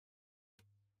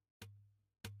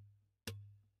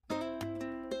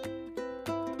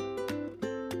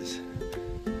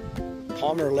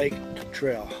Palmer Lake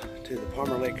Trail to the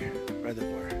Palmer Lake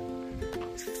Reservoir.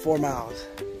 It's 4 miles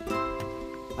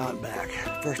out and back.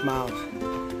 First mile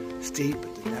steep,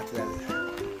 but then after that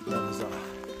it levels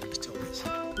off. It still is.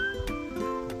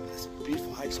 It's a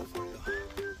beautiful hike so far though.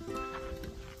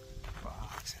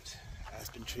 Rocks and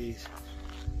aspen trees.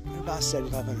 We're about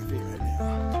 7,500 feet right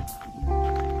now.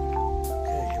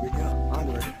 Okay, here we go.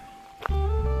 Onward.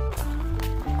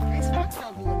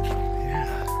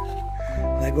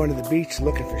 Not going to the beach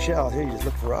looking for shells. Here you just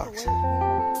look for rocks.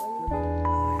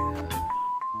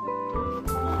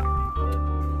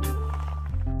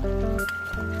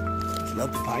 Just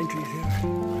love the pine trees here.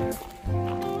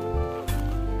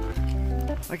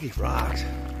 I like these rocks.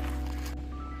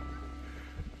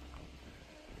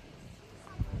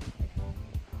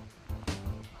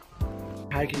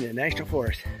 Hiking in the national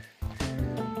forest.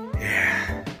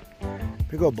 Yeah.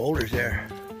 Big old boulders there.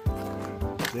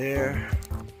 There.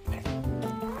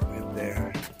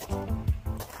 There.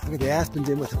 Look at the aspens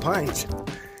in with the pines.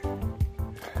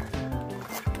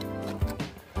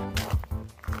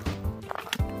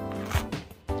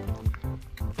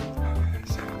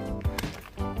 There's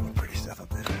more pretty stuff up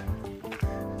there.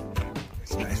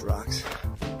 It's nice rocks.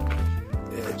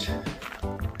 Edge.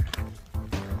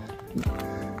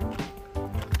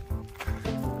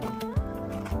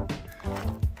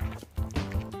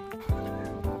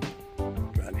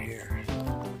 Around here.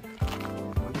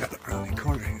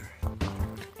 Corner here.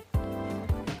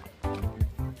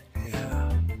 Yeah.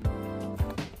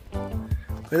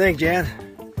 What do you think, Jan?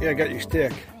 Yeah, I got your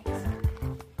stick.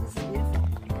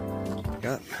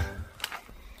 Yep.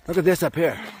 Look at this up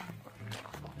here.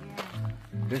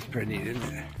 This is pretty neat,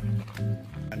 isn't it?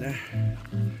 And there.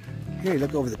 Here, you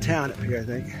look over the town up here, I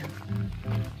think.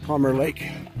 Palmer Lake.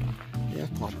 Yeah,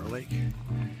 Palmer Lake.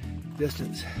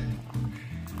 Distance.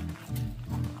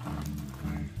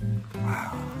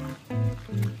 Wow.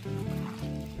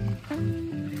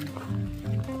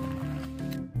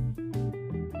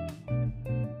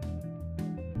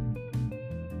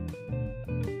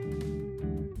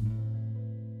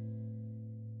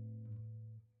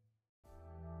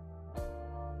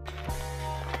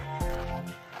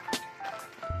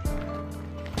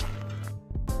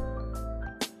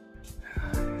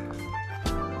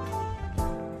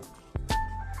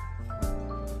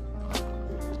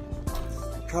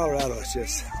 Colorado is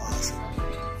just awesome.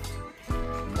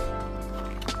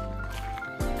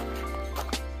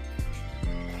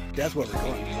 That's where we're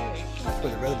going. That's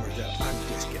where the reservoir's at. I'm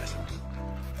just guessing.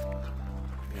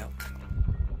 Yeah.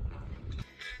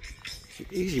 It's an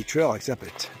easy trail except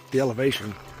it's the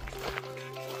elevation.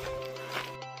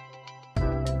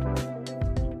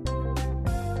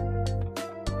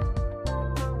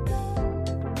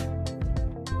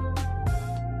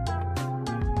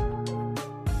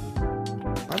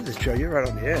 On this trail, you're right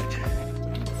on the edge.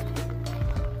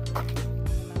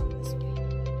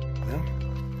 Well,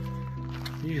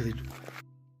 usually.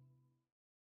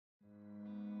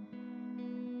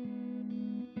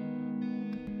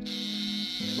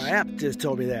 My app just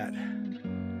told me that.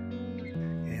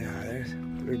 Yeah, there's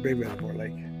Big Reservoir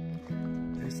Lake.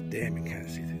 There's a dam you can kind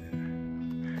of see through there.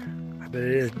 I bet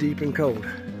it is deep and cold.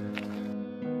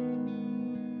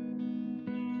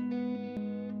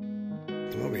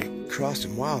 Well, we crossed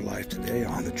some wildlife today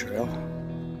on the trail.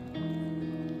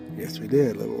 Yes, we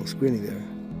did. A little squinty there.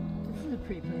 This is a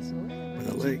pretty place to live. With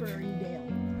a lake.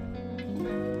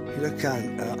 He looked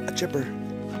kind of a chipper.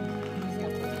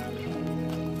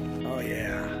 Oh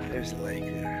yeah, there's the lake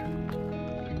there.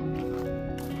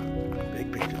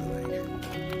 Big picture of the lake.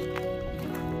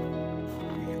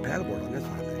 You can paddleboard on this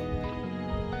one, I think.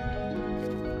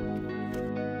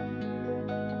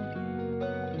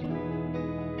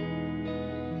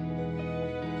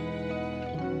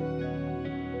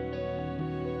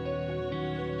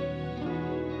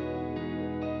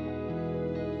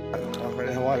 Walk right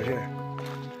in the water here.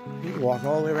 You can walk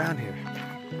all the way around here.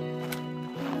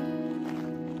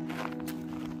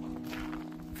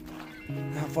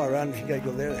 How far around you gotta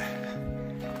go there to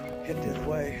hit the other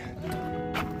way?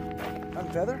 Not a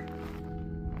feather?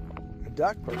 A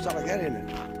duck or something like that in it?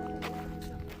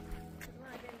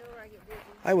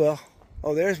 I will.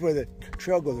 Oh, there's where the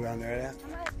trail goes around there.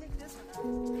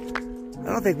 I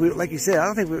don't think we, like you said, I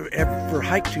don't think we've ever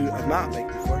hiked to a mountain lake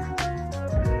before.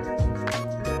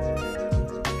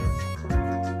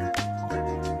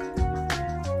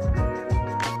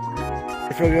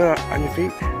 Feel good on your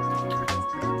feet?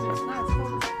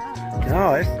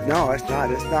 No, it's not.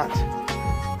 It's not. I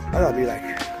thought it'd be like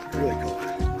really cold.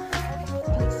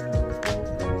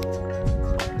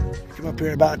 Come up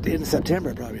here about the end of September,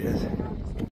 it probably is.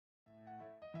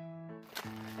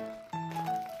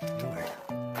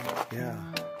 Yeah.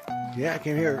 Yeah, I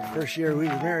came here first year we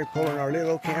were married, pulling our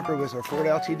little camper with our Ford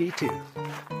LTD too.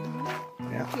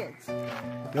 Yeah. Kids.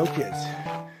 No kids.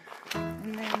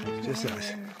 And then Just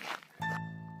us.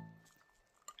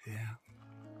 Yeah.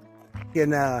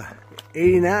 In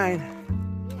 89.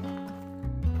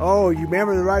 Oh, you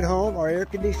remember the ride home? Our air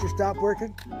conditioner stopped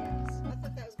working? yes. I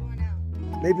thought that was going out.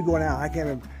 Maybe going out. I can't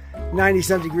remember.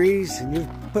 90-some degrees, and you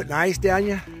putting ice down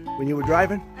you when you were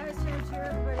driving? I was trying to cheer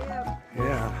everybody up.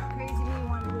 Yeah. Crazy me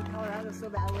wanted to go to Colorado so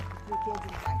bad with the 3 kids in the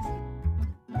backseat.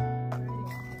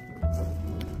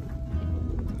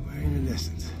 Way in the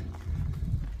distance.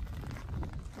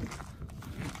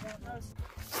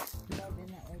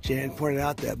 Jan pointed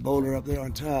out that boulder up there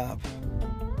on top.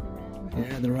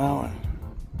 Yeah, the round one.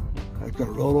 I was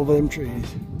gonna roll over them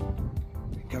trees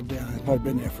and come down. It's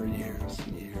probably been there for years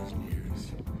and years and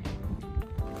years.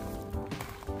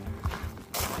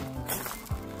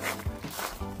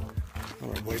 Oh,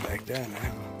 we're way back down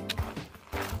now.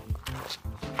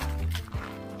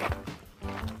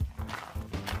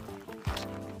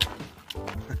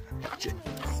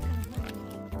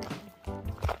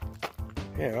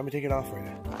 Here, let me take it off right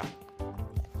now.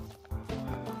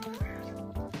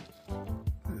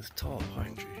 This tall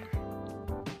pine tree here.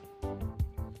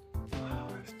 Wow,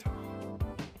 that's tall.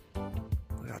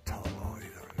 Look how tall all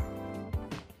these are.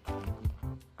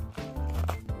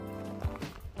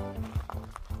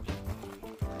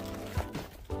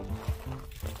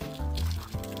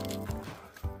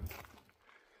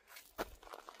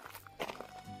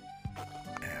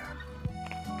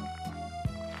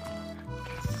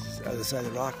 The other side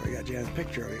of the rock where you got Jan's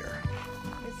picture over here.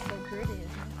 It's so pretty,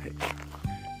 isn't it?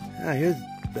 Now here's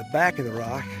the back of the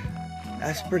rock.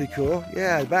 That's pretty cool.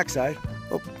 Yeah, the backside.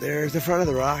 Oh, there's the front of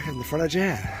the rock and the front of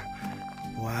Jan.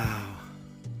 Wow.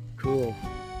 Cool.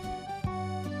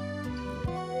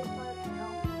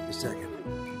 Just a second.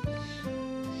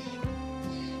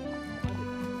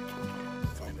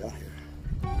 Find out here.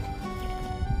 I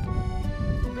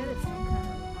bet it's some kind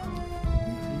of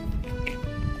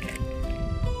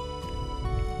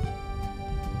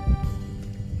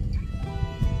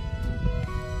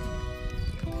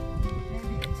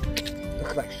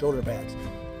Looks like shoulder pads.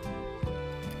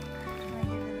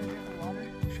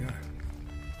 Sure.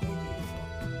 Oh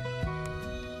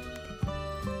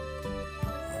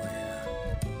yeah.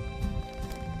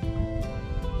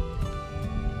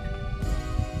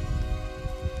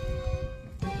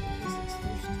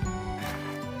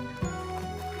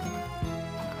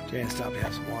 Jan stopped to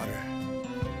have some water.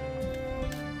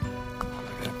 Look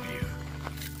at that view.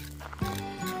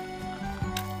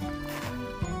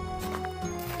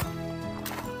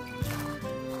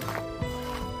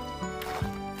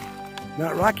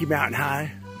 Not Rocky Mountain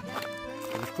high.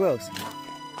 It was close.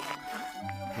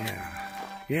 Yeah.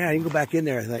 Yeah, you can go back in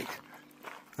there, I think.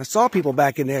 I saw people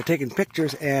back in there taking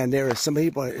pictures, and there was some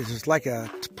people, it's just like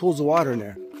pools of water in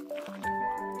there.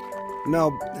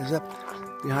 No, there's up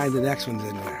behind the next one's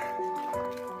in there.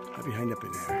 Up behind up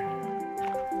in there.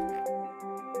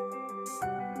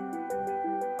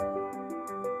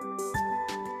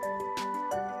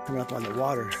 Coming up on the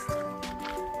water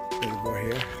reservoir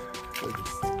here. With the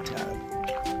town.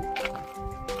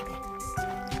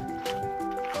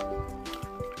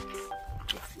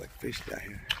 Like fish down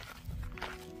here.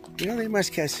 You know, they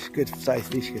must catch good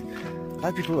sized fish. A lot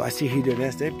of people I see here doing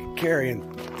this, they're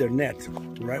carrying their nets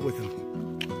right with them.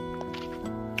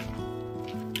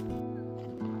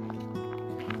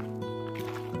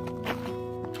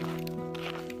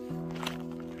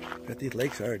 But these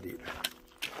lakes are deep.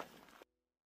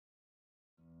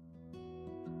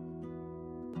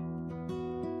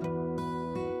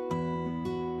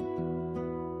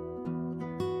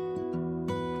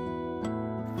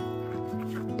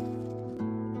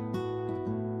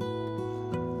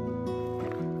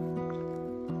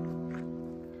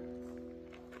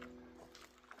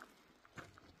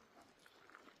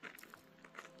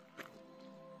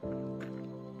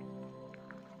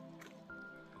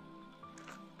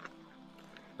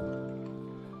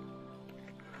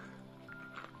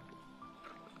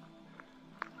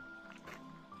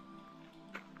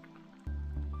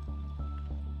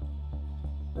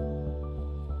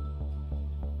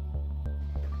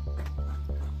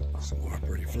 Some more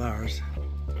pretty flowers.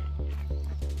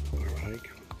 Our hike.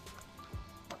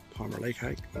 Palmer Lake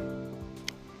hike.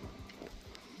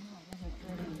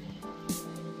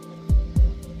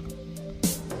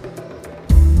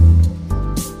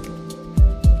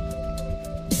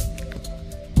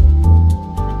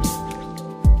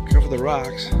 Careful the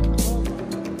rocks.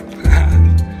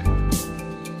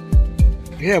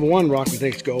 We have one rock we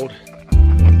think is gold.